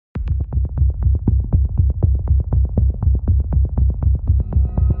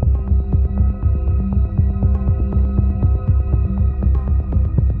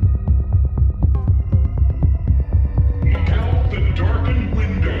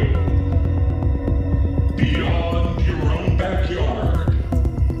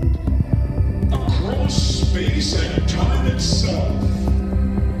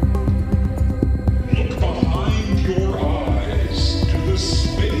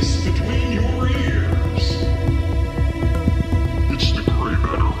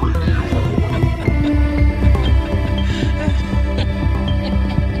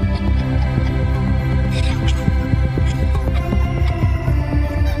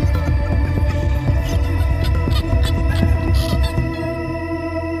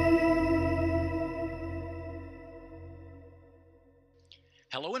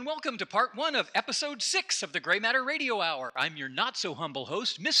Welcome to part one of episode 6 of the Gray Matter Radio Hour. I'm your not-so-humble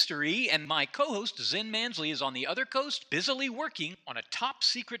host, Mystery, and my co-host, Zen Mansley, is on the other coast, busily working on a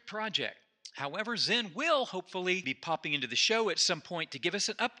top-secret project. However, Zen will hopefully be popping into the show at some point to give us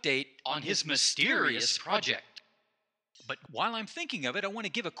an update on his mysterious project. But while I'm thinking of it, I want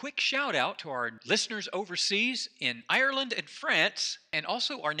to give a quick shout-out to our listeners overseas in Ireland and France, and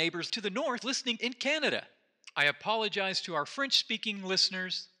also our neighbors to the north listening in Canada. I apologize to our French-speaking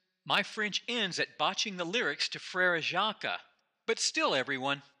listeners. My French ends at botching the lyrics to Frère Jacques. But still,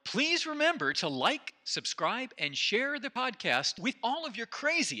 everyone, please remember to like, subscribe, and share the podcast with all of your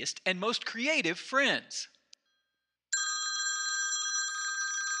craziest and most creative friends.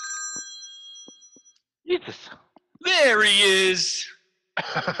 Jesus. There he is!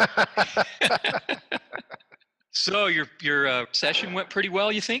 So your session went pretty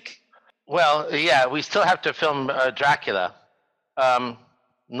well, you think? Well, yeah, we still have to film Dracula.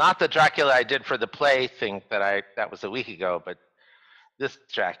 Not the Dracula I did for the play thing that was a week ago, but this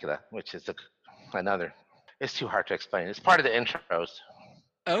Dracula, which is another. It's too hard to explain. It's part of the intros.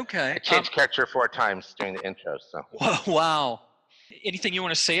 Okay. I changed character 4 times during the intros. So. Wow. Anything you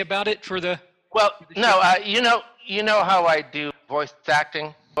want to say about it for the? Well, no. You know how I do voice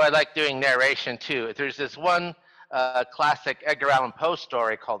acting. I like doing narration too. There's this one classic Edgar Allan Poe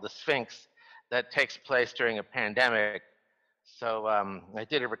story called The Sphinx that takes place during a pandemic. So I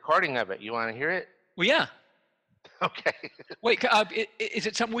did a recording of it. You want to hear it? Well, yeah. Okay. Wait, is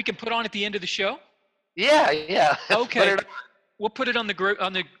it something we can put on at the end of the show? Yeah. Okay. We'll put it on the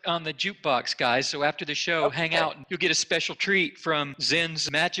jukebox, guys. So after the show, hang out and you'll get a special treat from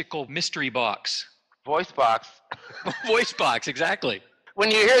Zen's magical mystery box. Voice box. Voice box, exactly. When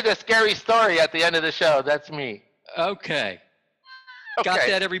you hear the scary story at the end of the show, that's me. Okay. Got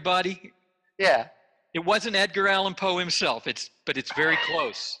that, everybody? Yeah. It wasn't Edgar Allan Poe himself, but it's very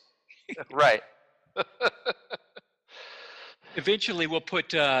close. Right. Eventually, we'll put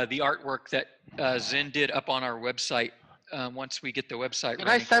the artwork that Zen did up on our website once we get the website Did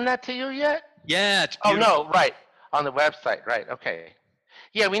running. I send that to you yet? Yeah, it's beautiful. Oh, no, right. On the website, right. Okay.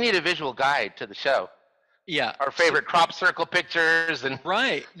 Yeah, we need a visual guide to the show. Yeah. Our favorite crop circle pictures and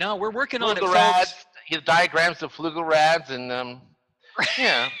right. No, we're working on it, folks. folks. Diagrams of flugel and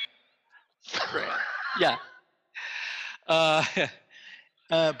yeah. Yeah.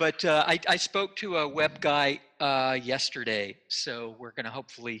 But I spoke to a web guy yesterday, so we're going to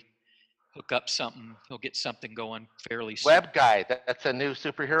hopefully hook up something. He'll get something going fairly soon. Web guy, that's a new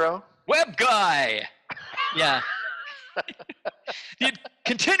superhero? Web guy! Yeah. The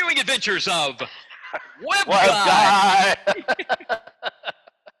continuing adventures of Web guy!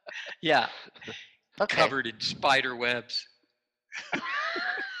 Yeah. Okay. Covered in spider webs.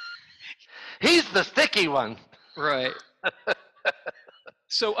 He's the sticky one. Right.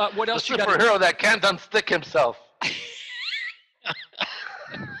 So what else the you got? Superhero that can't unstick himself.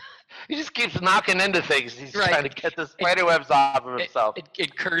 He just keeps knocking into things. He's trying to get the spider webs off of himself.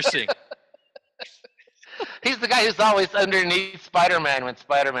 And cursing. He's the guy who's always underneath Spider-Man when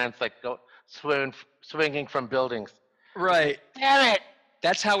Spider-Man's like swinging from buildings. Right. Damn it.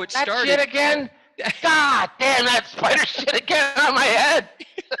 That's how it started. That shit again? God damn, that spider shit again on my head.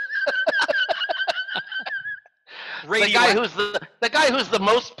 The guy who's the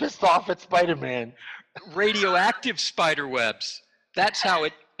most pissed off at Spider-Man. Radioactive spider webs. That's how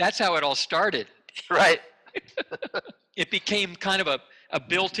it all started. Right. It became kind of a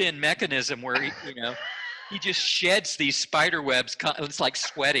built-in mechanism where he just sheds these spider webs. It's like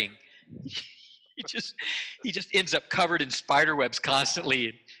sweating. He just ends up covered in spider webs constantly,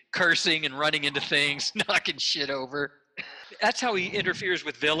 and cursing and running into things, knocking shit over. That's how he interferes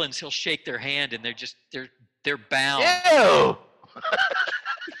with villains. He'll shake their hand and they're bound. Ew!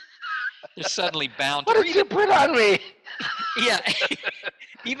 They're suddenly bound. What did you put on me? Yeah.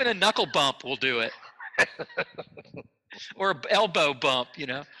 Even a knuckle bump will do it. Or an elbow bump,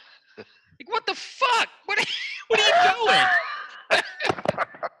 Like, what the fuck? What are you doing?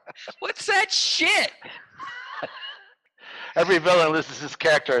 What's that shit? Every villain loses his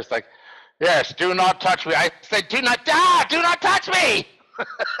character. It's like, yes, do not touch me. I said, do not touch me.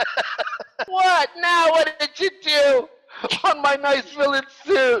 What? Now what did you do on my nice villain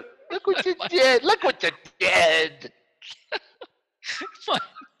suit? Look what you did. Look what you did. I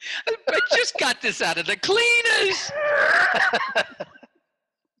just got this out of the cleaners.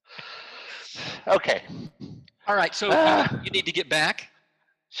 Okay. All right, so you need to get back?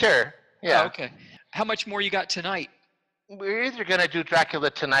 Sure, yeah. Oh, okay. How much more you got tonight? We're either going to do Dracula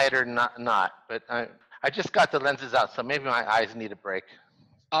tonight or not, but I just got the lenses out, so maybe my eyes need a break.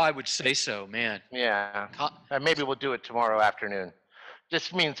 I would say so, man. Yeah. Maybe we'll do it tomorrow afternoon.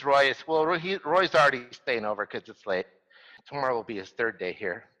 Just means Roy is, well, Roy's already staying over because it's late. Tomorrow will be his third day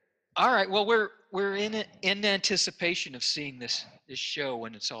here. All right. Well, we're in anticipation of seeing this show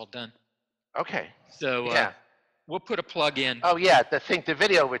when it's all done. Okay. So Yeah. we'll put a plug in. Oh yeah, the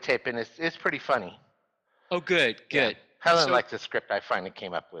video we're taping is pretty funny. Oh, good. Yeah. Helen liked the script I finally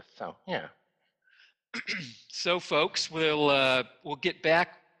came up with. So yeah. So folks, we'll get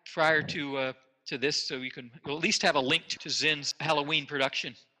back prior to this, so we'll at least have a link to Zen's Halloween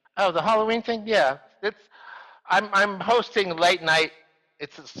production. Oh, the Halloween thing? Yeah. I'm hosting late night.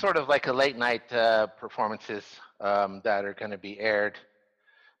 It's sort of like a late night performances that are going to be aired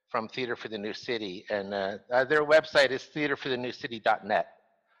from Theater for the New City, and their website is theaterforthenewcity.net,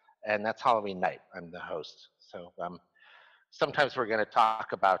 and that's Halloween night. I'm the host. So sometimes we're going to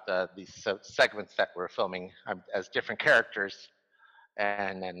talk about these segments that we're filming as different characters,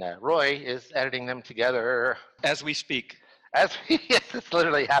 and then Roy is editing them together as we speak. It's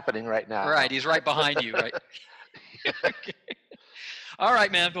literally happening right now. Right, he's right behind you, right? Okay. All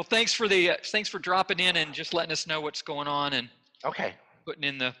right, man. Well, thanks for dropping in and just letting us know what's going on and okay, putting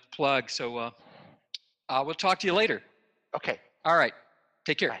in the plug. So we'll talk to you later. Okay. All right.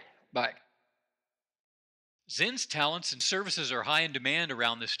 Take care. Bye. Bye. Zen's talents and services are high in demand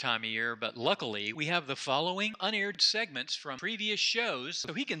around this time of year, but luckily we have the following unaired segments from previous shows,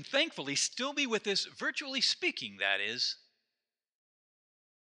 so he can thankfully still be with us, virtually speaking, that is.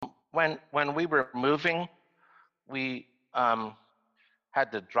 When we were moving, we had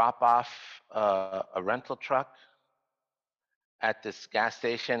to drop off a rental truck at this gas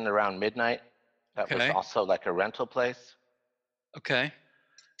station around midnight. That was also like a rental place. Okay.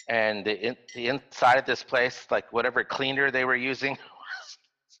 And the inside of this place, like whatever cleaner they were using,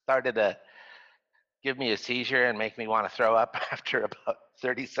 started to give me a seizure and make me want to throw up after about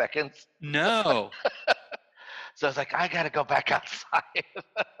 30 seconds. No. So I was like, I got to go back outside.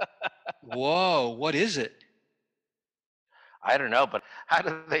 Whoa, what is it? I don't know, but how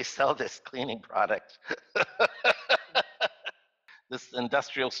do they sell this cleaning product? This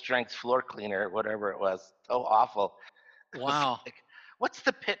industrial strength floor cleaner, whatever it was, so awful. Wow. Like, what's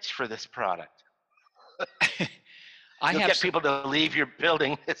the pitch for this product? You'll get people to leave your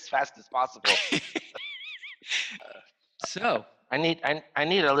building as fast as possible. So I need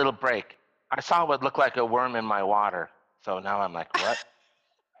a little break. I saw what looked like a worm in my water, so now I'm like, what?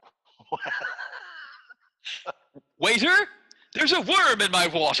 Waiter, there's a worm in my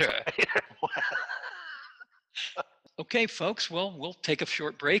water. Okay, folks, well, we'll take a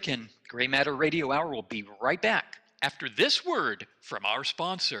short break, and Gray Matter Radio Hour will be right back after this word from our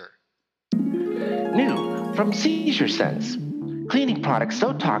sponsor. New from Seizure Sense. Cleaning products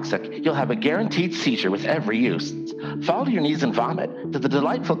so toxic, you'll have a guaranteed seizure with every use. Fall to your knees and vomit to the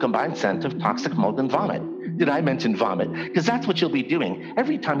delightful combined scent of toxic mold and vomit. Did I mention vomit? Because that's what you'll be doing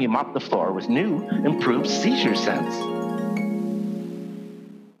every time you mop the floor with new, improved Seizure Sense.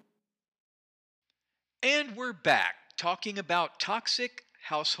 And we're back talking about toxic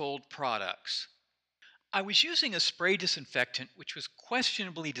household products. I was using a spray disinfectant which was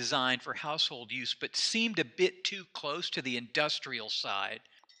questionably designed for household use but seemed a bit too close to the industrial side.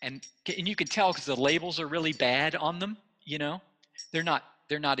 And you can tell because the labels are really bad on them, you know? They're not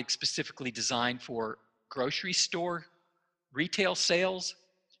specifically designed for grocery store retail sales.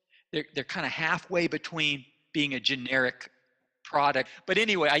 They're kind of halfway between being a generic product. But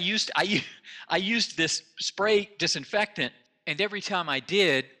anyway, I used this spray disinfectant, and every time I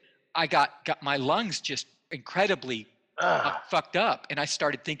did, I got my lungs just incredibly fucked up, and I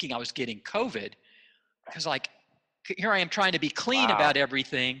started thinking I was getting COVID because, like, here I am trying to be clean about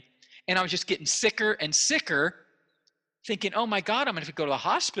everything, and I was just getting sicker and sicker, thinking, oh my God, I'm going to go to the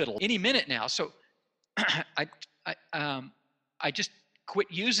hospital any minute now. So I just quit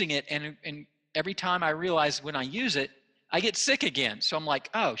using it, and every time I realize when I use it, I get sick again. So I'm like,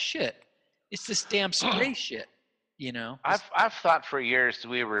 oh shit, it's this damn spray shit. You know, I've thought for years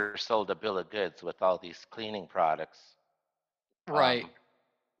we were sold a bill of goods with all these cleaning products, right?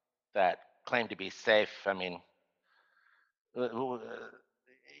 That claim to be safe. I mean,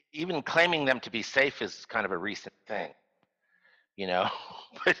 even claiming them to be safe is kind of a recent thing, you know.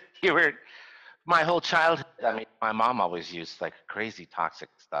 But my whole childhood. I mean, my mom always used like crazy toxic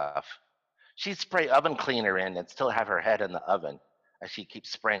stuff. She'd spray oven cleaner in and still have her head in the oven as she keeps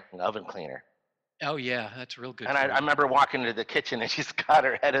spraying oven cleaner. Oh yeah, that's real good. And I remember walking into the kitchen and she's got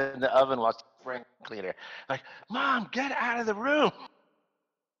her head in the oven while she's spraying cleaner. Like, Mom, get out of the room.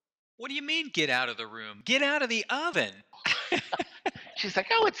 What do you mean, get out of the room? Get out of the oven. She's like,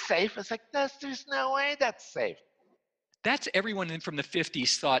 oh, it's safe. It's like, there's no way that's safe. That's everyone from the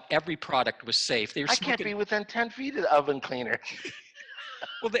 50s thought every product was safe. They were I can't be within 10 feet of the oven cleaner.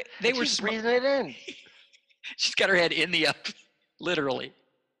 Well, they were She's breathing it in. She's got her head in the up, literally.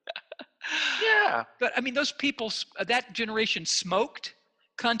 Yeah. But I mean, those people, that generation smoked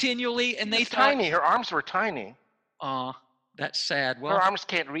continually, and She they was thought, tiny. Her arms were tiny. that's sad. Her Well, arms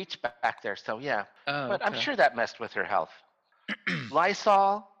can't reach back there, so yeah. oh, But I'm okay. sure that messed with her health.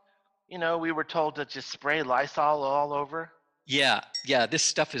 Lysol, we were told to just spray Lysol all over. Yeah, this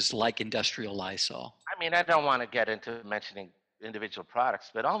stuff is like industrial Lysol. I mean, I don't want to get into mentioning individual products,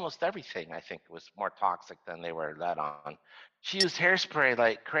 but almost everything I think was more toxic than they were let on. She used hairspray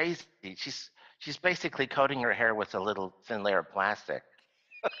like crazy. She's basically coating her hair with a little thin layer of plastic.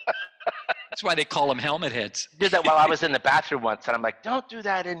 That's why they call them helmet heads. Did that while I was in the bathroom once, and I'm like, don't do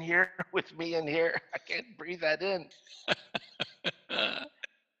that in here with me in here. I can't breathe that in.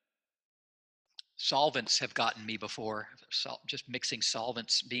 Solvents have gotten me before. Just mixing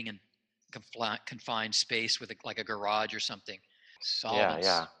solvents, being in confined space with like a garage or something. Solvents.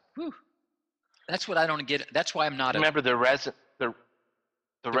 Yeah. Whew. That's what I don't get. That's why I'm not Remember the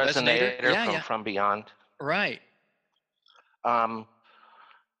resonator Yeah. from Beyond? Right.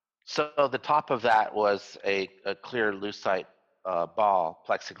 So the top of that was a clear lucite ball,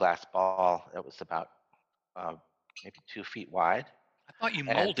 plexiglass ball. It was about maybe 2 feet wide. I thought you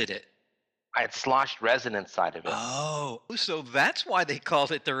molded it. I had sloshed resin inside of it. Oh, so that's why they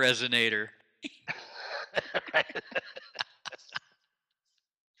called it the resonator.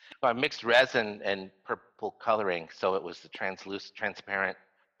 So I mixed resin and purple coloring, so it was the transparent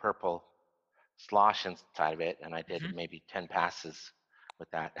purple slosh inside of it, and I did maybe 10 passes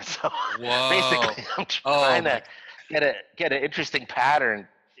with that. And so basically, I'm trying to get an interesting pattern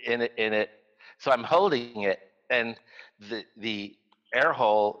in it. So I'm holding it, and the air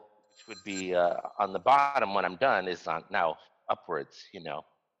hole, which would be on the bottom when I'm done, is on now upwards.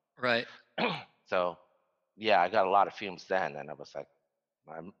 Right. So yeah, I got a lot of fumes then, and I was like,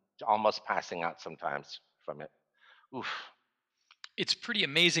 I'm almost passing out sometimes from it. Oof. It's pretty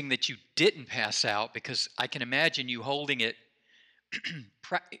amazing that you didn't pass out, because I can imagine you holding it.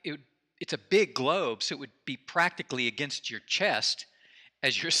 It's a big globe, so it would be practically against your chest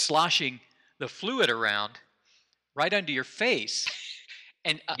as you're sloshing the fluid around right under your face.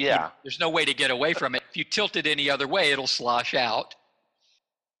 And there's no way to get away from it. If you tilt it any other way, it'll slosh out.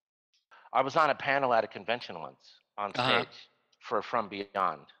 I was on a panel at a convention once on stage for From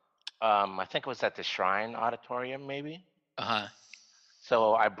Beyond. I think it was at the Shrine Auditorium, maybe.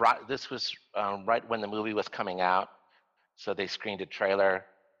 So this was right when the movie was coming out. So they screened a trailer,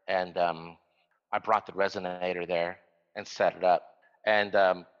 and I brought the resonator there and set it up. And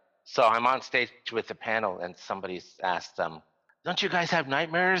so I'm on stage with the panel, and somebody's asked, don't you guys have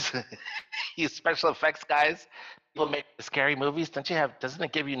nightmares? You special effects guys, people make scary movies. Doesn't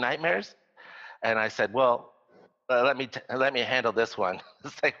it give you nightmares? And I said, well, let me handle this one.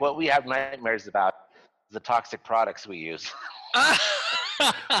 It's like, what we have nightmares about is the toxic products we use.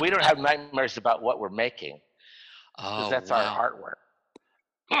 We don't have nightmares about what we're making, because that's our artwork.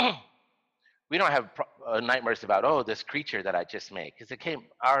 We don't have nightmares about, this creature that I just made, because it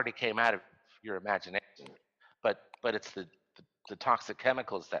already came out of your imagination. But it's the toxic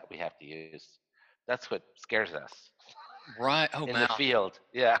chemicals that we have to use. That's what scares us. Right. In the field.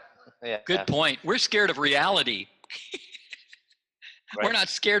 Yeah. Good point. We're scared of reality. Right. We're not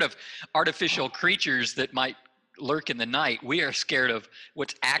scared of artificial creatures that might lurk in the night. We are scared of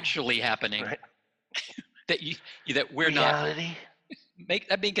what's actually happening. Right. that we're reality.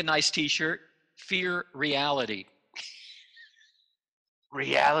 Not. Make a nice T-shirt. Fear reality.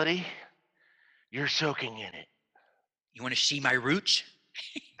 Reality. You're soaking in it. You want to see my roots?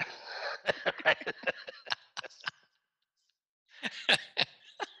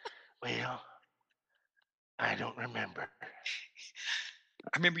 Well, I don't remember.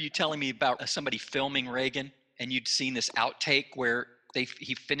 I remember you telling me about somebody filming Reagan, and you'd seen this outtake where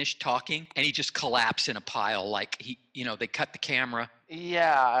he finished talking and he just collapsed in a pile, like they cut the camera.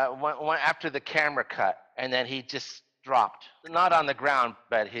 Yeah, after the camera cut, and then he just dropped, not on the ground,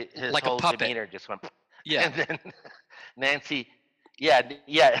 but his like whole demeanor just went. Yeah. And then Nancy, yeah,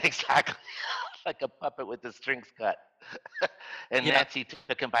 exactly, like a puppet with the strings cut. And Nancy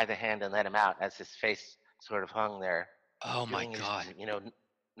took him by the hand and let him out as his face sort of hung there. Oh my God.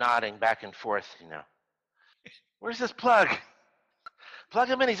 Nodding back and forth, Where's this plug? Plug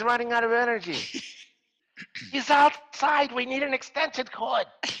him in, he's running out of energy. He's outside, we need an extension cord.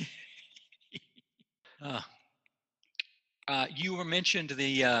 You were mentioned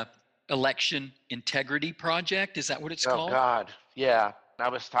the Election Integrity Project. Is that what it's called? Oh God, yeah. I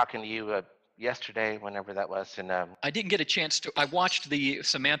was talking to you yesterday, whenever that was. And I didn't get a chance to. I watched the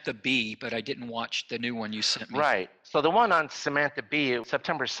Samantha Bee, but I didn't watch the new one you sent me. right. So the one on Samantha Bee,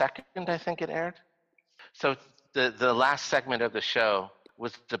 September 2nd, I think it aired. So the last segment of the show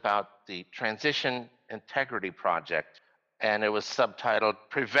was about the Transition Integrity Project, and it was subtitled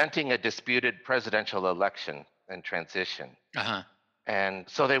 "Preventing a Disputed Presidential Election and Transition." Uh-huh. And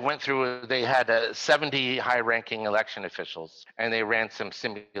so they went through, they had 70 high-ranking election officials, and they ran some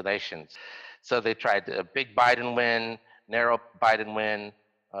simulations. So they tried a big Biden win, narrow Biden win,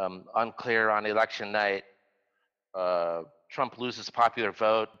 unclear on election night, Trump loses popular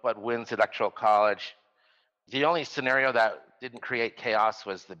vote but wins electoral college. The only scenario that didn't create chaos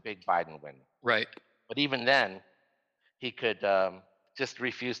was the big Biden win. Right. But even then, he could just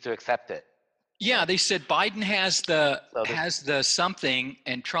refuse to accept it. Yeah, they said Biden has the something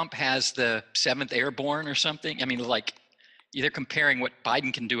and Trump has the 7th Airborne or something. I mean, like they're comparing what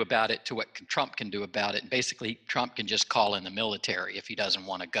Biden can do about it to what Trump can do about it. And basically, Trump can just call in the military if he doesn't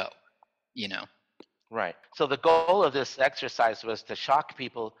want to go, you know. Right. So the goal of this exercise was to shock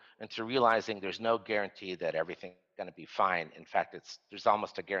people into realizing there's no guarantee that everything's going to be fine. In fact, there's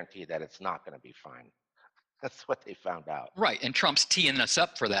almost a guarantee that it's not going to be fine. That's what they found out. Right, and Trump's teeing us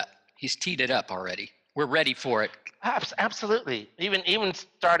up for that. He's teed it up already. We're ready for it. Absolutely. Even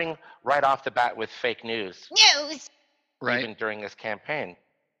starting right off the bat with fake news. Right. Even during this campaign.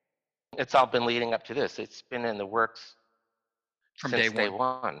 It's all been leading up to this. It's been in the works From since day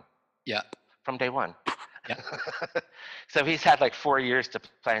one. Yeah. From day one. Yeah. So he's had like 4 years to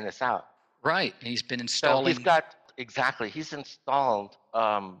plan this out. Right. And he's been installing. So he's installed,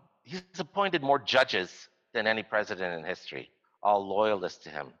 he's appointed more judges than any president in history, all loyalists to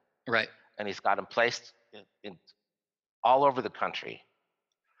him. Right. And he's got them placed in all over the country.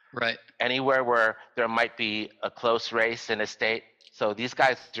 Right. Anywhere where there might be a close race in a state. So these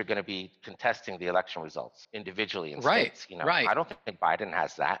guys are going to be contesting the election results individually in states. Right. I don't think Biden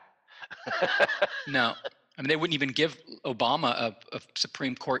has that. No. I mean, they wouldn't even give Obama a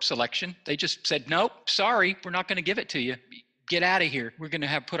Supreme Court selection. They just said, nope, sorry, we're not going to give it to you. Get out of here. We're going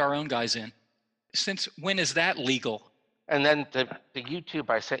to put our own guys in. Since when is that legal? And then the YouTube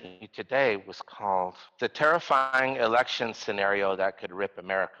I sent you today was called "The Terrifying Election Scenario That Could Rip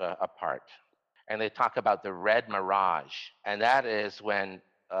America Apart." And they talk about the red mirage. And that is when,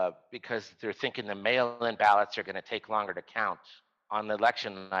 because they're thinking the mail-in ballots are going to take longer to count, on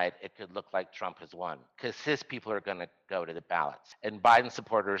election night, it could look like Trump has won because his people are going to go to the ballots. And Biden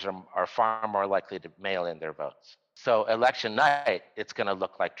supporters are far more likely to mail in their votes. So election night, it's going to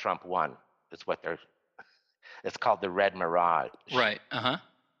look like Trump won. Is what it's called the red mirage. Right. Uh-huh.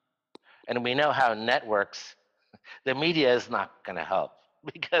 And we know how networks, the media is not going to help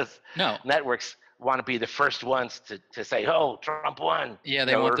because networks want to be the first ones to say, oh, Trump won. Yeah,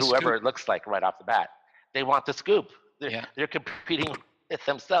 they want the whoever scoop. It looks like right off the bat. They want the scoop. They're competing with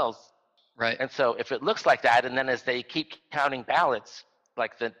themselves. Right. And so if it looks like that, and then as they keep counting ballots,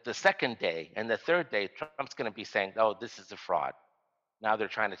 like the second day and the third day, Trump's going to be saying, oh, this is a fraud. Now they're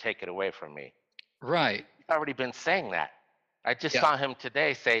trying to take it away from me. Right. He's already been saying that. I just saw him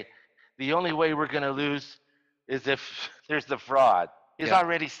today say, the only way we're going to lose is if there's the fraud. He's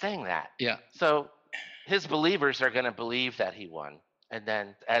already saying that. Yeah. So his believers are going to believe that he won. And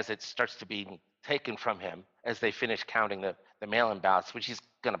then as it starts to be taken from him, as they finish counting the mail-in ballots, which he's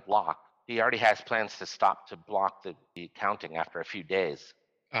going to block. He already has plans to block the counting after a few days.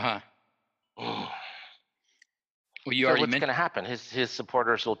 Uh-huh. Well, you already what's going to happen? His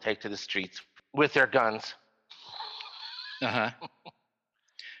supporters will take to the streets with their guns. Uh-huh.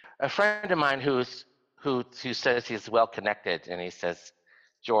 A friend of mine who says he's well connected, and he says,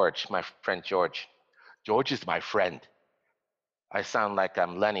 George, my friend George is my friend. I sound like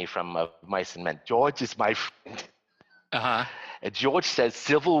I'm Lenny from Mice and Men. George is my friend. Uh-huh. And George says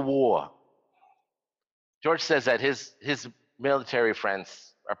civil war. George says that his military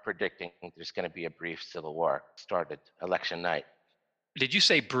friends are predicting there's going to be a brief civil war started election night. Did you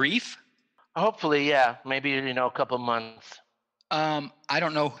say brief? Hopefully, yeah. Maybe, a couple months. I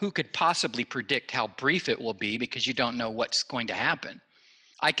don't know who could possibly predict how brief it will be because you don't know what's going to happen.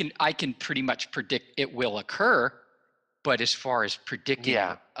 I can pretty much predict it will occur. But as far as predicting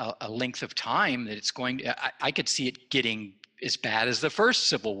a length of time that it's going to, I could see it getting as bad as the first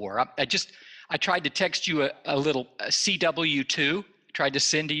Civil War. I tried to text you a little CW2, tried to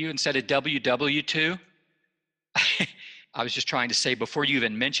send to you instead of WW2. I was just trying to say before you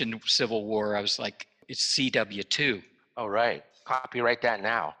even mentioned Civil War, I was like, it's CW2. Oh, right. Copyright that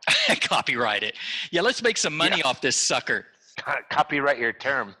now. Copyright it. Yeah, let's make some money off this sucker. Copyright your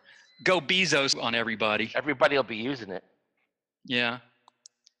term. Go Bezos on everybody. Everybody will be using it. Yeah.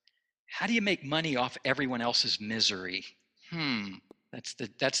 How do you make money off everyone else's misery? That's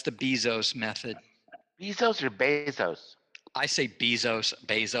the Bezos method. Bezos or Bezos? I say Bezos,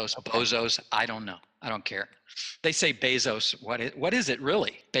 Bozos. I don't know. I don't care. They say Bezos. What is it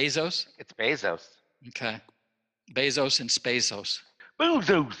really? Bezos? It's Bezos. Okay. Bezos and Spazos.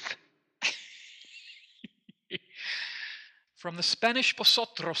 Bezos. From the Spanish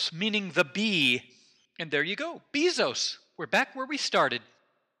vosotros, meaning the bee. And there you go, Bezos. We're back where we started.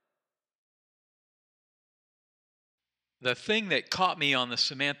 The thing that caught me on the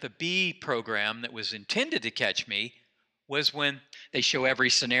Samantha Bee program that was intended to catch me was when they show every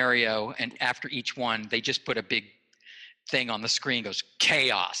scenario, and after each one, they just put a big thing on the screen, goes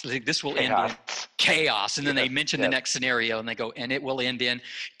chaos. This will end in chaos. And then they mention the next scenario, and they go, and it will end in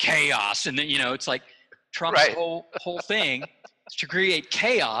chaos. And then, it's like Trump's whole thing is to create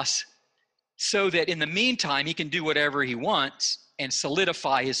chaos so that in the meantime, he can do whatever he wants and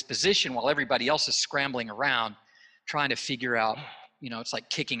solidify his position while everybody else is scrambling around trying to figure out, it's like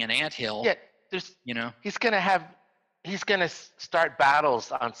kicking an anthill. Yeah, he's going to start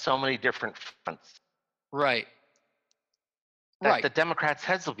battles on so many different fronts. Right. That the Democrats'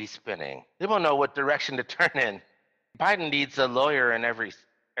 heads will be spinning. They won't know what direction to turn in. Biden needs a lawyer in every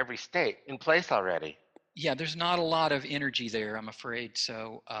state in place already. Yeah, there's not a lot of energy there, I'm afraid.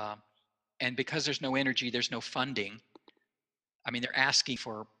 So, and because there's no energy, there's no funding. I mean, they're asking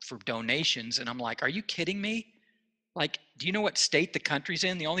for donations, and I'm like, are you kidding me? Like, do you know what state the country's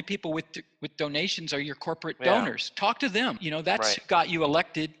in? The only people with donations are your corporate donors. Talk to them. That's who got you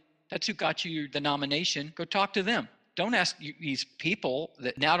elected. That's who got you the nomination. Go talk to them. Don't ask these people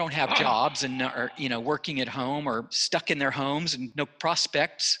that now don't have jobs and are, working at home or stuck in their homes and no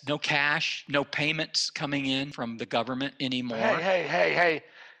prospects, no cash, no payments coming in from the government anymore. Hey,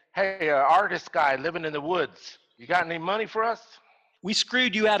 artist guy living in the woods. You got any money for us? We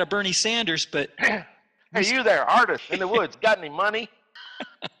screwed you out of Bernie Sanders, but... Hey, you there, artist in the woods, got any money?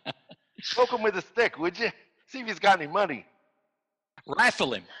 Poke him with a stick, would you? See if he's got any money.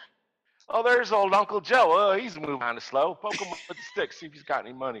 Rifle him. Oh, there's old Uncle Joe. Oh, he's moving kind of slow. Poke him with the stick, see if he's got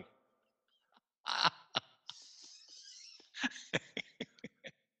any money.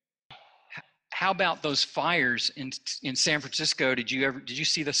 How about those fires in San Francisco? Did you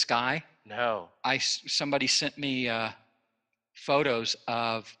see the sky? No. Somebody sent me photos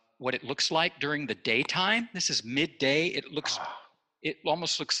of what it looks like during the daytime. This is midday. It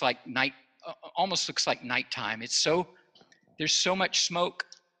almost looks like nighttime. There's so much smoke.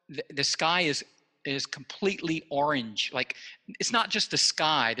 The sky is completely orange. Like, it's not just the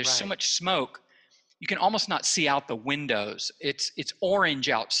sky. There's so much smoke. You can almost not see out the windows. It's orange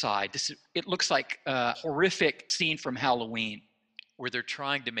outside. It looks like a horrific scene from Halloween, where they're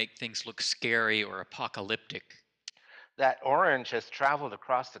trying to make things look scary or apocalyptic. That orange has traveled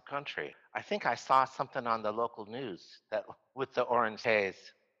across the country. I think I saw something on the local news that with the orange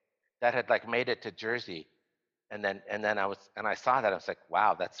haze that had made it to Jersey. And then I saw that. I was like,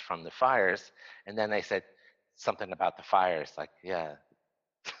 wow, that's from the fires. And then they said something about the fires. Like, yeah.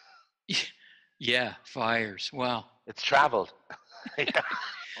 Yeah, fires. Wow. It's traveled.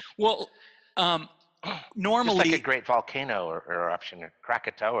 Well, normally... Just like a great volcano or eruption, or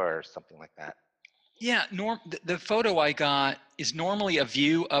Krakatoa or something like that. Yeah, the photo I got is normally a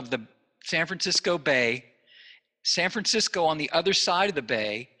view of the San Francisco Bay, San Francisco on the other side of the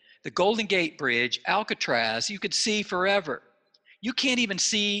bay, the Golden Gate Bridge, Alcatraz. You could see forever. You can't even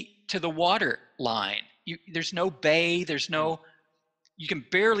see to the water line. There's no bay. You can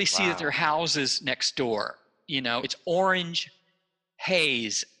barely see that there are houses next door. It's orange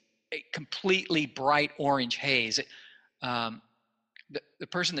haze, a completely bright orange haze. The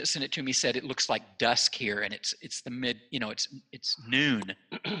person that sent it to me said it looks like dusk here, and it's the mid, it's noon.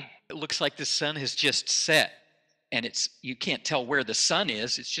 It looks like the sun has just set, and you can't tell where the sun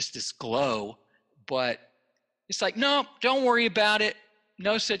is. It's just this glow, but it's like, no, don't worry about it.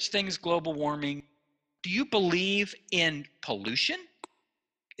 No such thing as global warming. Do you believe in pollution?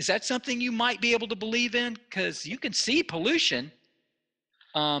 Is that something you might be able to believe in? Because you can see pollution.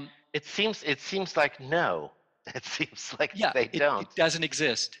 It seems like no. It seems like they don't. It doesn't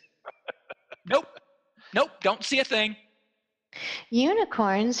exist. Nope, don't see a thing.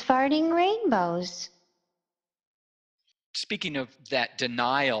 Unicorns farting rainbows. Speaking of that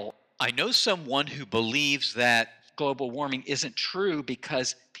denial, I know someone who believes that global warming isn't true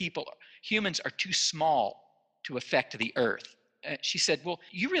because humans are too small to affect the Earth. She said, well,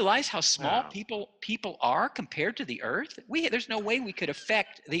 you realize how small people are compared to the Earth? There's no way we could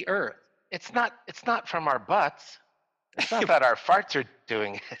affect the Earth. It's not from our butts. It's not that our farts are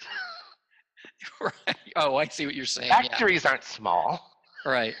doing it. Right. Oh, I see what you're saying. Factories aren't small.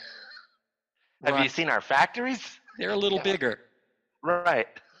 Right. Have you Right. seen our factories? They're a little Yeah. bigger. Right.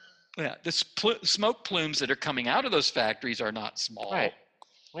 Yeah, the smoke plumes that are coming out of those factories are not small. Right.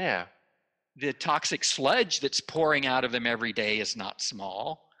 Yeah. The toxic sludge that's pouring out of them every day is not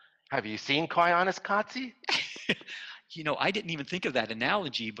small. Have you seen Koyaanisqatsi? I didn't even think of that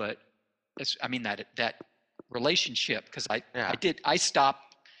analogy, but that relationship, because Yeah. I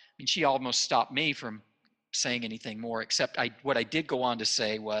stopped. I mean, she almost stopped me from saying anything more, except what I did go on to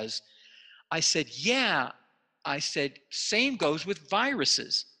say was, I said, same goes with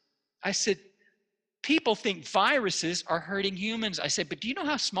viruses. I said, people think viruses are hurting humans. I said, but do you know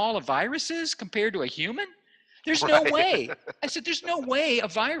how small a virus is compared to a human? There's no Right. way. I said, there's no way a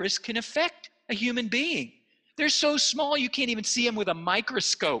virus can affect a human being. They're so small you can't even see them with a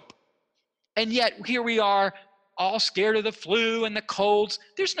microscope. And yet here we are all scared of the flu and the colds.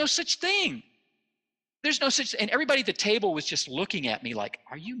 There's no such thing. And everybody at the table was just looking at me like,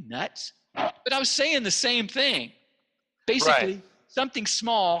 are you nuts? But I was saying the same thing. Basically, Right. something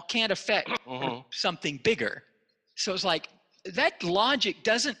small can't affect Hmm. something bigger. So it's like, that logic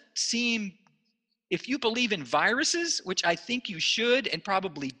doesn't seem, if you believe in viruses, which I think you should and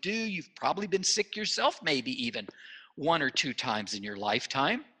probably do, you've probably been sick yourself, maybe even 1 or 2 times in your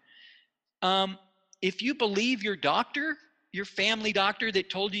lifetime. If you believe your doctor, your family doctor that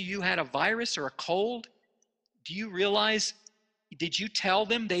told you had a virus or a cold, do you realize, did you tell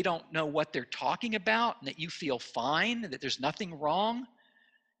them they don't know what they're talking about and that you feel fine, that there's nothing wrong,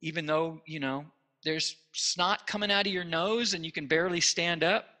 even though, there's snot coming out of your nose and you can barely stand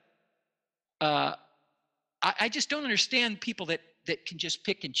up? I just don't understand people that can just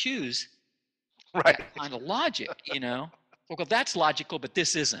pick and choose Right. that kind of logic, Well, that's logical, but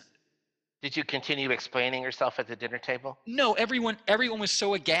this isn't. Did you continue explaining yourself at the dinner table? No, everyone was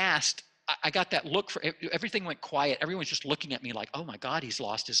so aghast. I got that look, for everything went quiet. Everyone's just looking at me like, oh my God, he's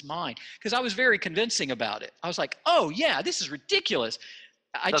lost his mind. Because I was very convincing about it. I was like, oh yeah, this is ridiculous.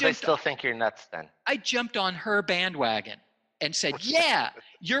 So they still think you're nuts then? I jumped on her bandwagon and said, yeah,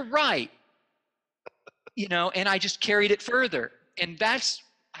 you're right. And I just carried it further. And that's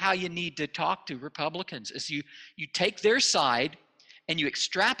how you need to talk to Republicans, is you take their side and you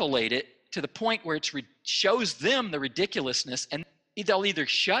extrapolate it to the point where it shows them the ridiculousness, and they'll either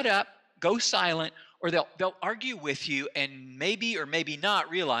shut up, go silent, or they'll argue with you and maybe or maybe not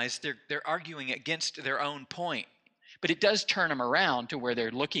realize they're arguing against their own point. But it does turn them around to where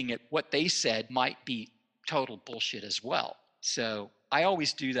they're looking at what they said might be total bullshit as well. So I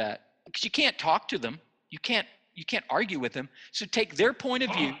always do that, because you can't talk to them. You can't argue with them. So take their point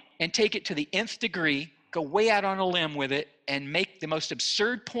of view and take it to the nth degree, go way out on a limb with it, and make the most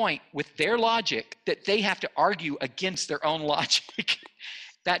absurd point with their logic that they have to argue against their own logic.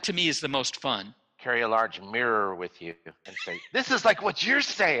 That to me is the most fun. Carry a large mirror with you and say, this is like what you're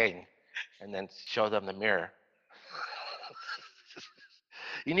saying, and then show them the mirror.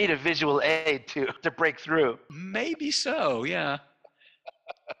 You need a visual aid to break through. Maybe so, yeah.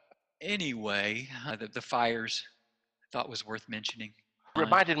 Anyway, the fires I thought was worth mentioning.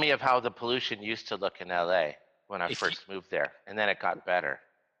 Reminded me of how the pollution used to look in LA when I If first moved there, and then it got better.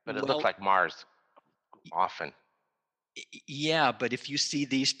 But it Well- looked like Mars often. Yeah, but if you see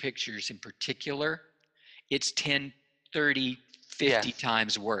these pictures in particular, it's 10, 30, 50 Yes.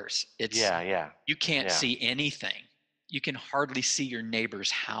 times worse. It's Yeah. You can't Yeah. see anything. You can hardly see your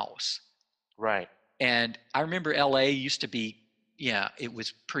neighbor's house. Right. And I remember LA used to be, it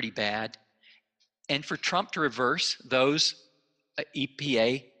was pretty bad. And for Trump to reverse those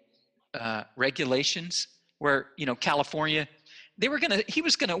EPA regulations, where, California, he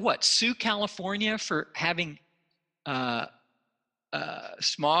was gonna sue California for having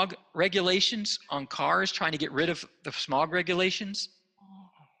smog regulations on cars, trying to get rid of the smog regulations.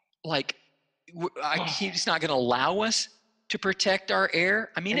 Like, he's not going to allow us to protect our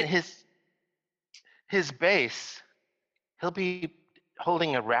air. I mean, And his base, he'll be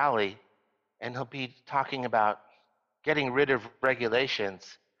holding a rally, and he'll be talking about getting rid of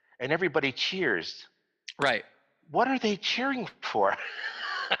regulations, and everybody cheers. right. What are they cheering for?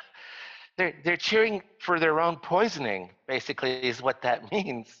 They're cheering for their own poisoning, basically, is what that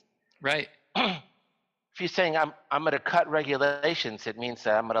means. Right. If you're saying I'm going to cut regulations, it means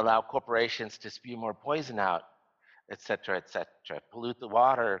that I'm going to allow corporations to spew more poison out, et cetera, pollute the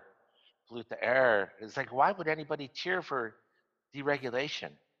water, pollute the air. It's like, why would anybody cheer for deregulation?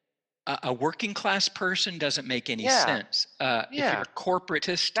 A working class person doesn't make any Yeah. sense. If you're Yeah. a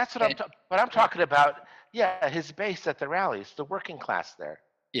corporatist, That's what I'm talking about. Yeah, his base at the rallies, the working class there.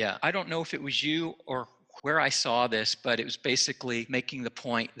 yeah, I don't know if it was you or where I saw this, but it was basically making the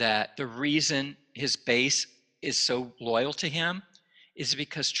point that the reason his base is so loyal to him is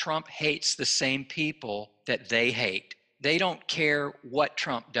because Trump hates the same people that they hate. They don't care what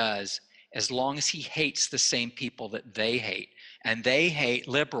Trump does as long as he hates the same people that they hate. And they hate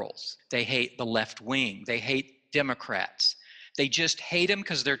liberals. They hate the left wing. They hate Democrats. They just hate him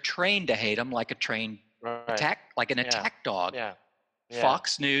because they're trained to hate him like a trained attack, like an attack dog. Yeah.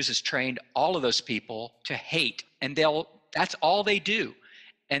 Fox News has trained all of those people to hate, and that's all they do.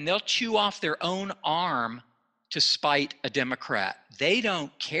 And they'll chew off their own arm to spite a Democrat. They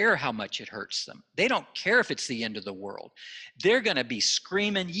don't care how much it hurts them. They don't care if it's the end of the world. They're going to be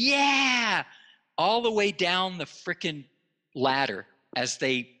screaming, yeah, all the way down the freaking ladder as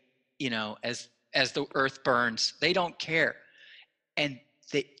they, as the earth burns. They don't care. And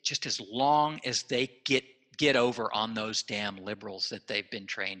they just, as long as they get over on those damn liberals that they've been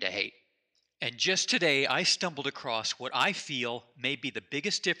trained to hate. And just today, I stumbled across what I feel may be the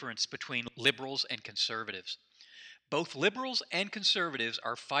biggest difference between liberals and conservatives. Both liberals and conservatives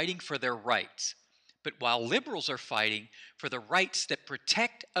are fighting for their rights. But while liberals are fighting for the rights that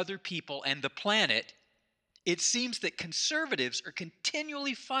protect other people and the planet, it seems that conservatives are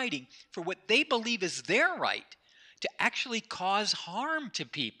continually fighting for what they believe is their right to actually cause harm to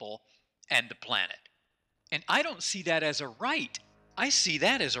people and the planet. And I don't see that as a right. I see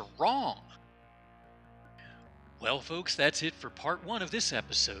that as a wrong. Well, folks, that's it for part 1 of this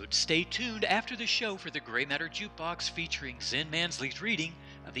episode. Stay tuned after the show for the Gray Matter Jukebox featuring Zen Mansley's reading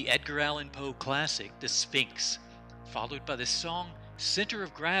of the Edgar Allan Poe classic, The Sphinx, followed by the song Center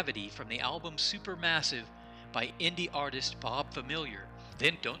of Gravity from the album Supermassive by indie artist Bob Familiar.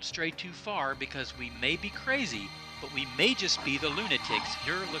 Then don't stray too far because we may be crazy, but we may just be the lunatics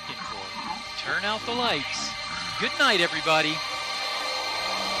you're looking for. Turn out the lights. Good night, everybody.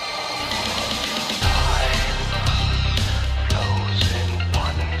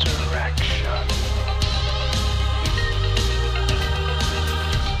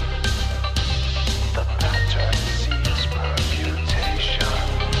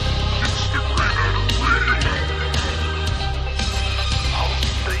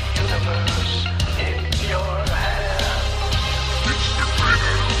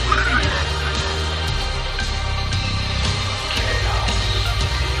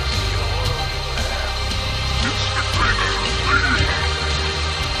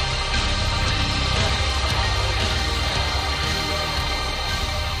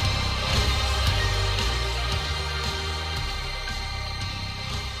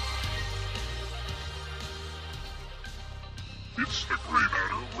 It's the Gray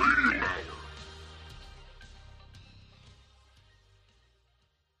Matter Radio Hour.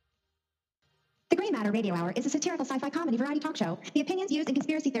 The Gray Matter Radio Hour is a satirical sci-fi comedy variety talk show. The opinions, views, and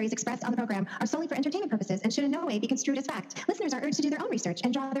conspiracy theories expressed on the program are solely for entertainment purposes and should in no way be construed as fact. Listeners are urged to do their own research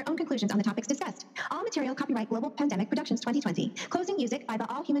and draw their own conclusions on the topics discussed. All material copyright Global Pandemic Productions 2020. Closing music by the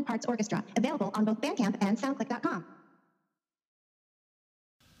All Human Parts Orchestra. Available on both Bandcamp and SoundClick.com.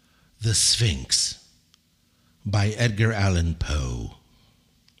 The Sphinx by Edgar Allan Poe.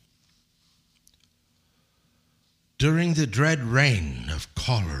 During the dread reign of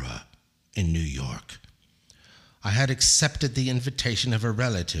cholera in New York, I had accepted the invitation of a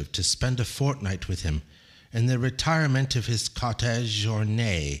relative to spend a fortnight with him in the retirement of his cottage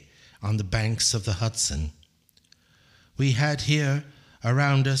ornée on the banks of the Hudson. We had here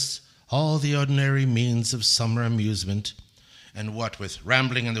around us all the ordinary means of summer amusement, and what with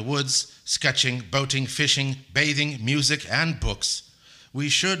rambling in the woods, sketching, boating, fishing, bathing, music, and books, we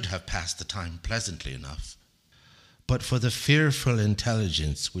should have passed the time pleasantly enough. But for the fearful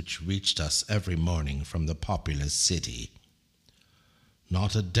intelligence which reached us every morning from the populous city,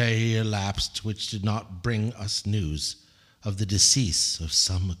 not a day elapsed which did not bring us news of the decease of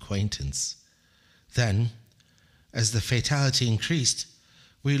some acquaintance. Then, as the fatality increased,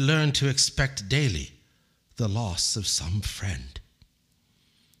 we learned to expect daily the loss of some friend.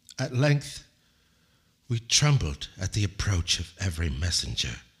 At length, we trembled at the approach of every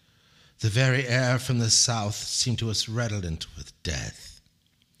messenger. The very air from the south seemed to us redolent with death.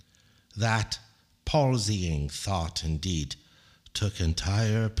 That palsying thought, indeed, took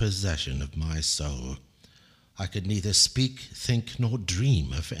entire possession of my soul. I could neither speak, think, nor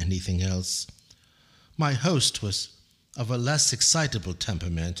dream of anything else. My host was of a less excitable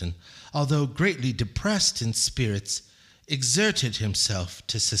temperament, and although greatly depressed in spirits, exerted himself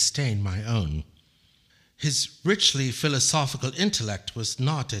to sustain my own. His richly philosophical intellect was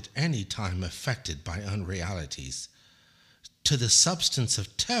not at any time affected by unrealities. To the substance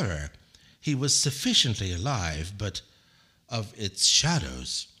of terror he was sufficiently alive, but of its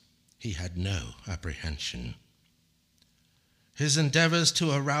shadows he had no apprehension. His endeavors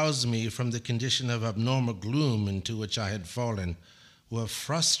to arouse me from the condition of abnormal gloom into which I had fallen were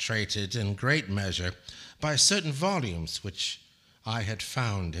frustrated in great measure by certain volumes which I had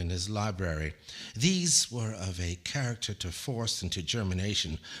found in his library. These were of a character to force into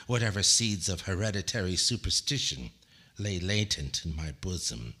germination whatever seeds of hereditary superstition lay latent in my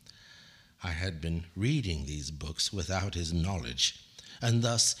bosom. I had been reading these books without his knowledge, and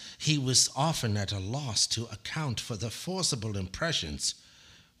thus he was often at a loss to account for the forcible impressions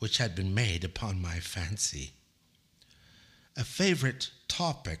which had been made upon my fancy. A favorite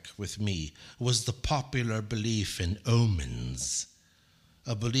topic with me was the popular belief in omens,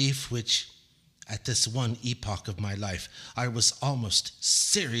 a belief which, at this one epoch of my life, I was almost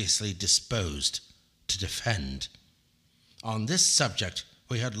seriously disposed to defend. On this subject,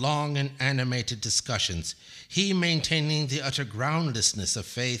 we had long and animated discussions, he maintaining the utter groundlessness of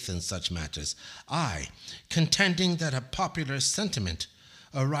faith in such matters, I contending that a popular sentiment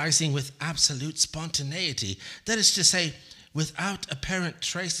arising with absolute spontaneity, that is to say, without apparent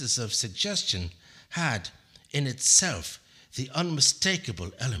traces of suggestion, had in itself the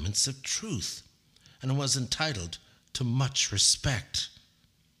unmistakable elements of truth, and was entitled to much respect.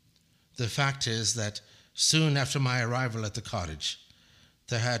 The fact is that soon after my arrival at the cottage,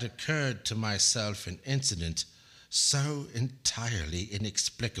 there had occurred to myself an incident so entirely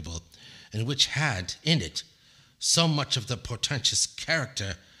inexplicable, and which had in it so much of the portentous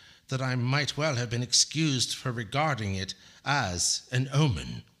character that I might well have been excused for regarding it as an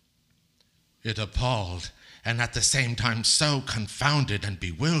omen. It appalled, and at the same time so confounded and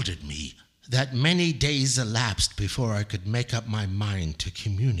bewildered me, that many days elapsed before I could make up my mind to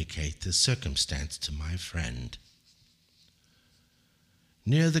communicate the circumstance to my friend.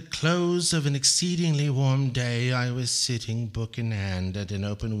 Near the close of an exceedingly warm day, I was sitting, book in hand, at an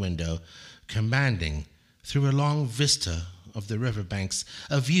open window, commanding, through a long vista of the river banks,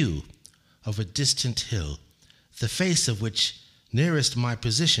 a view of a distant hill, the face of which, nearest my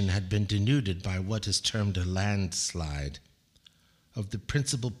position, had been denuded by what is termed a landslide, of the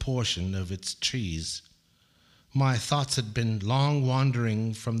principal portion of its trees. My thoughts had been long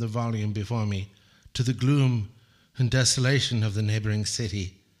wandering from the volume before me to the gloom and desolation of the neighboring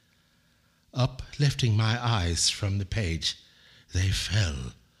city. Uplifting my eyes from the page, they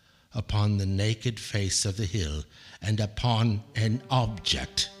fell upon the naked face of the hill and upon an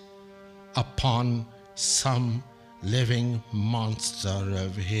object, upon some living monster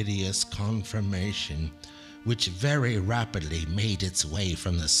of hideous conformation, which very rapidly made its way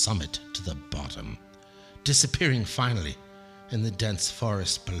from the summit to the bottom, disappearing finally in the dense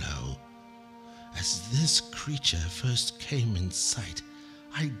forest below. As this creature first came in sight,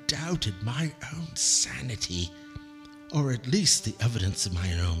 I doubted my own sanity, or at least the evidence of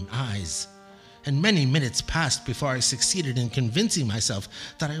my own eyes, and many minutes passed before I succeeded in convincing myself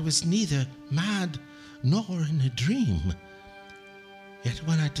that I was neither mad nor in a dream. Yet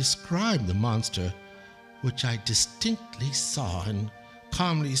when I described the monster, which I distinctly saw and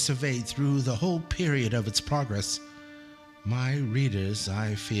calmly surveyed through the whole period of its progress, my readers,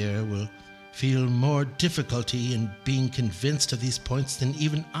 I fear, will feel more difficulty in being convinced of these points than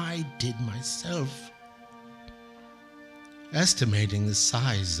even I did myself. Estimating the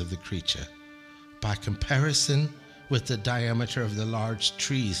size of the creature by comparison with the diameter of the large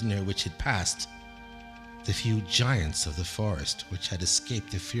trees near which it passed, the few giants of the forest which had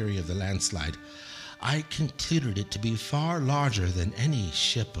escaped the fury of the landslide, I concluded it to be far larger than any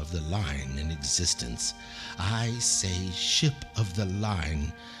ship of the line in existence. I say ship of the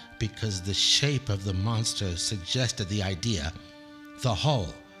line because the shape of the monster suggested the idea the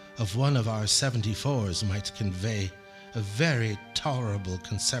hull of one of our 74s might convey a very tolerable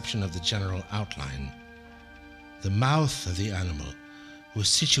conception of the general outline. The mouth of the animal was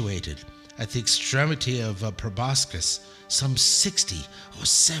situated at the extremity of a proboscis some 60 or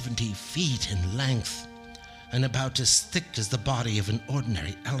 70 feet in length, and about as thick as the body of an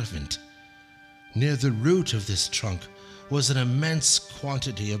ordinary elephant. Near the root of this trunk was an immense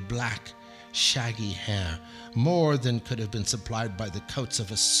quantity of black, shaggy hair, more than could have been supplied by the coats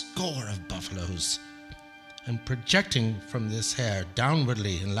of a score of buffaloes. And projecting from this hair,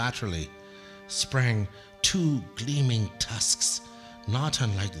 downwardly and laterally, sprang two gleaming tusks, not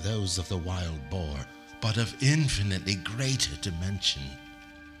unlike those of the wild boar, but of infinitely greater dimension.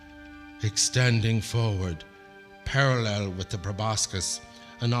 Extending forward, parallel with the proboscis,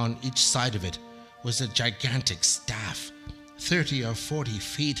 and on each side of it was a gigantic staff, 30 or 40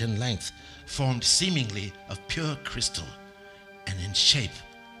 feet in length, formed seemingly of pure crystal, and in shape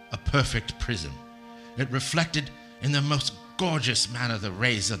a perfect prism. It reflected in the most gorgeous manner the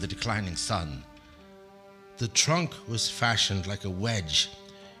rays of the declining sun. The trunk was fashioned like a wedge,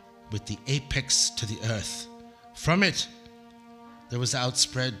 with the apex to the earth. From it, there was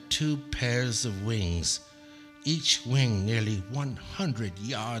outspread 2 pairs of wings, each wing nearly 100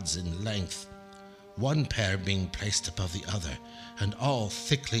 yards in length, one pair being placed above the other, and all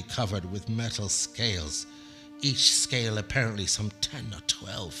thickly covered with metal scales, each scale apparently some 10 or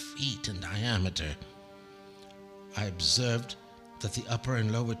 12 feet in diameter. I observed that the upper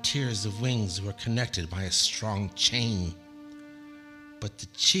and lower tiers of wings were connected by a strong chain. But the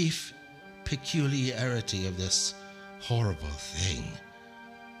chief peculiarity of this horrible thing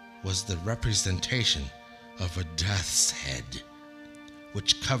was the representation of a death's head,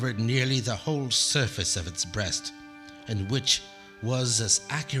 which covered nearly the whole surface of its breast, and which was as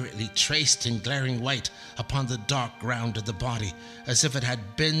accurately traced in glaring white upon the dark ground of the body as if it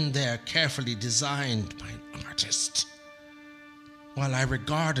had been there carefully designed by an artist. While I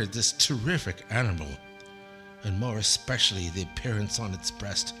regarded this terrific animal, and more especially the appearance on its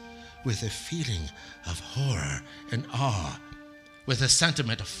breast, with a feeling of horror and awe, with a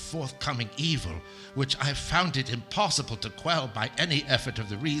sentiment of forthcoming evil which I found it impossible to quell by any effort of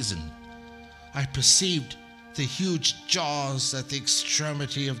the reason, I perceived the huge jaws at the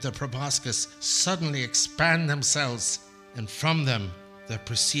extremity of the proboscis suddenly expand themselves, and from them there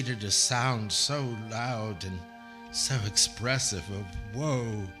proceeded a sound so loud and so expressive of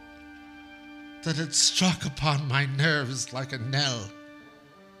woe that it struck upon my nerves like a knell.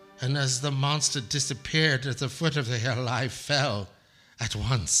 And as the monster disappeared at the foot of the hill, I fell at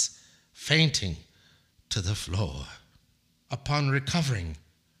once, fainting, to the floor. Upon recovering,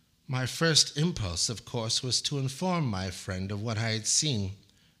 my first impulse, of course, was to inform my friend of what I had seen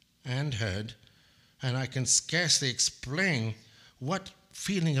and heard, and I can scarcely explain what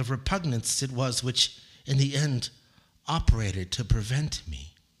feeling of repugnance it was which, in the end, operated to prevent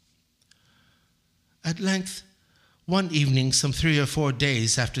me. At length, one evening, some 3 or 4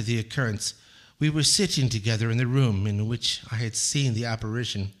 days after the occurrence, we were sitting together in the room in which I had seen the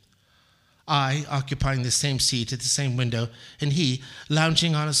apparition, I occupying the same seat at the same window, and he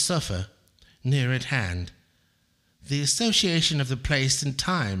lounging on a sofa near at hand. The association of the place and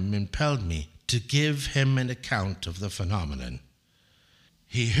time impelled me to give him an account of the phenomenon.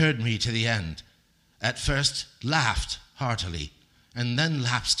 He heard me to the end, at first laughed heartily, and then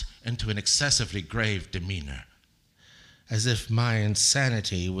lapsed into an excessively grave demeanor, as if my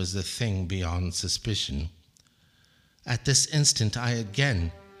insanity was a thing beyond suspicion. At this instant I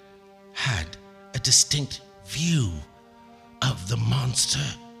again had a distinct view of the monster,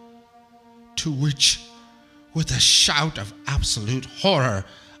 to which, with a shout of absolute horror,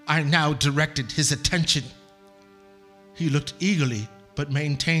 I now directed his attention. He looked eagerly, but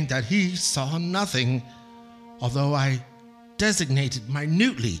maintained that he saw nothing, although I designated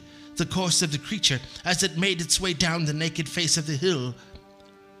minutely the course of the creature as it made its way down the naked face of the hill.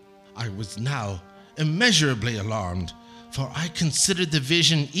 I was now immeasurably alarmed, for I considered the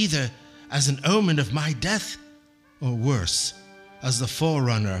vision either as an omen of my death, or worse, as the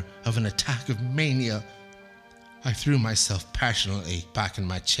forerunner of an attack of mania. I threw myself passionately back in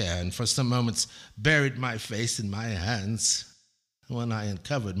my chair, and for some moments buried my face in my hands. When I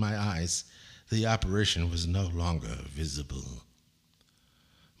uncovered my eyes, the apparition was no longer visible.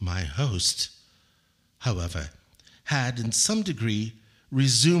 My host, however, had in some degree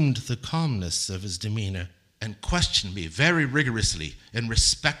resumed the calmness of his demeanor, and questioned me very rigorously in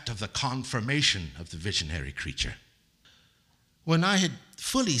respect of the conformation of the visionary creature. When I had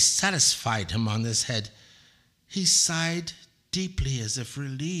fully satisfied him on this head, he sighed deeply as if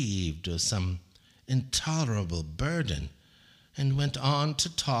relieved of some intolerable burden, and went on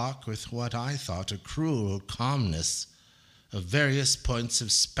to talk with what I thought a cruel calmness of various points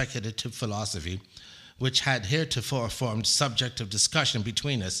of speculative philosophy which had heretofore formed subject of discussion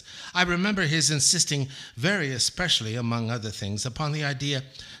between us. I remember his insisting very especially, among other things, upon the idea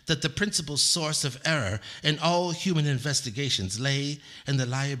that the principal source of error in all human investigations lay in the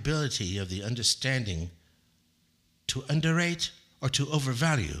liability of the understanding to underrate or to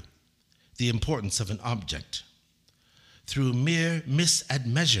overvalue the importance of an object through mere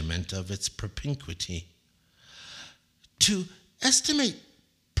misadmeasurement of its propinquity. To estimate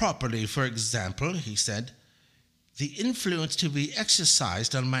properly, for example, he said, the influence to be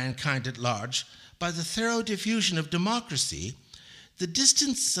exercised on mankind at large by the thorough diffusion of democracy, the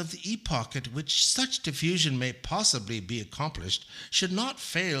distance of the epoch at which such diffusion may possibly be accomplished should not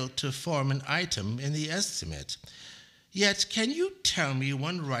fail to form an item in the estimate. Yet, can you tell me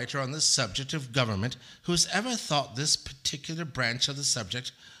one writer on the subject of government who has ever thought this particular branch of the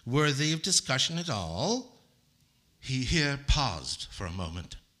subject worthy of discussion at all? He here paused for a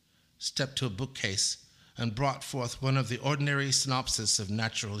moment, stepped to a bookcase, and brought forth one of the ordinary synopses of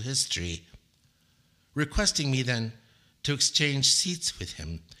natural history, requesting me then to exchange seats with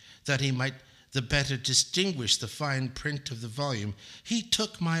him, that he might the better distinguish the fine print of the volume, he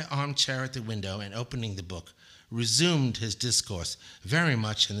took my armchair at the window and, opening the book, resumed his discourse very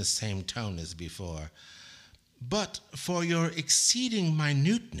much in the same tone as before. "But for your exceeding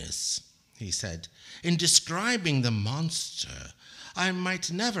minuteness," he said, "in describing the monster, I might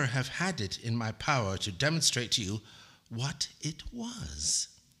never have had it in my power to demonstrate to you what it was.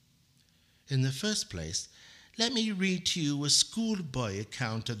 In the first place, let me read to you a schoolboy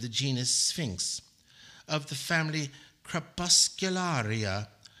account of the genus Sphinx, of the family Crepuscularia,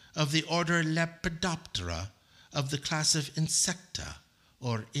 of the order Lepidoptera, of the class of Insecta,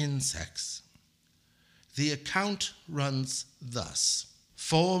 or insects. The account runs thus.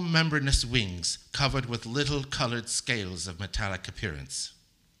 4 membranous wings covered with little colored scales of metallic appearance.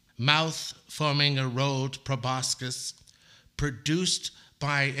 Mouth forming a rolled proboscis, produced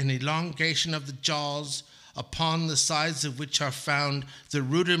by an elongation of the jaws, upon the sides of which are found the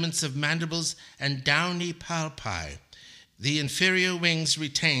rudiments of mandibles and downy palpi, the inferior wings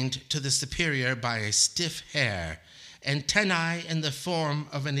retained to the superior by a stiff hair, antennae in the form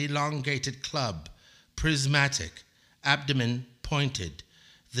of an elongated club, prismatic, abdomen pointed.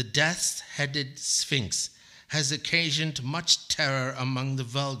 The death-headed sphinx has occasioned much terror among the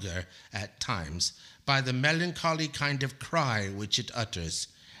vulgar at times by the melancholy kind of cry which it utters,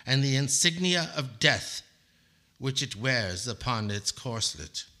 and the insignia of death which it wears upon its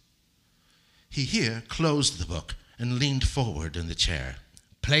corselet." He here closed the book and leaned forward in the chair,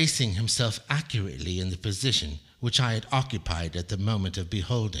 placing himself accurately in the position which I had occupied at the moment of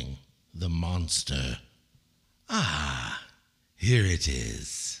beholding the monster. "Ah, here it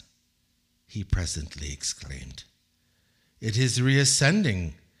is," he presently exclaimed. "It is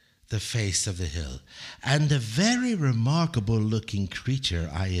reascending the face of the hill, and a very remarkable-looking creature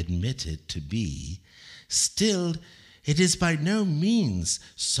I admit it to be. Still, it is by no means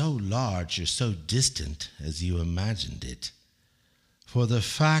so large or so distant as you imagined it. For the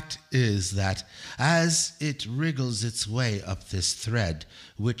fact is that as it wriggles its way up this thread,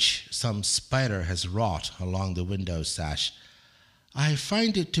 which some spider has wrought along the window sash, I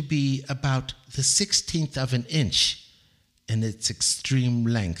find it to be about the 16th of an inch in its extreme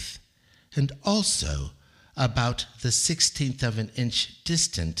length, and also about the 16th of an inch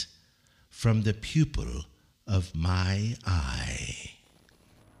distant from the pupil of my eye."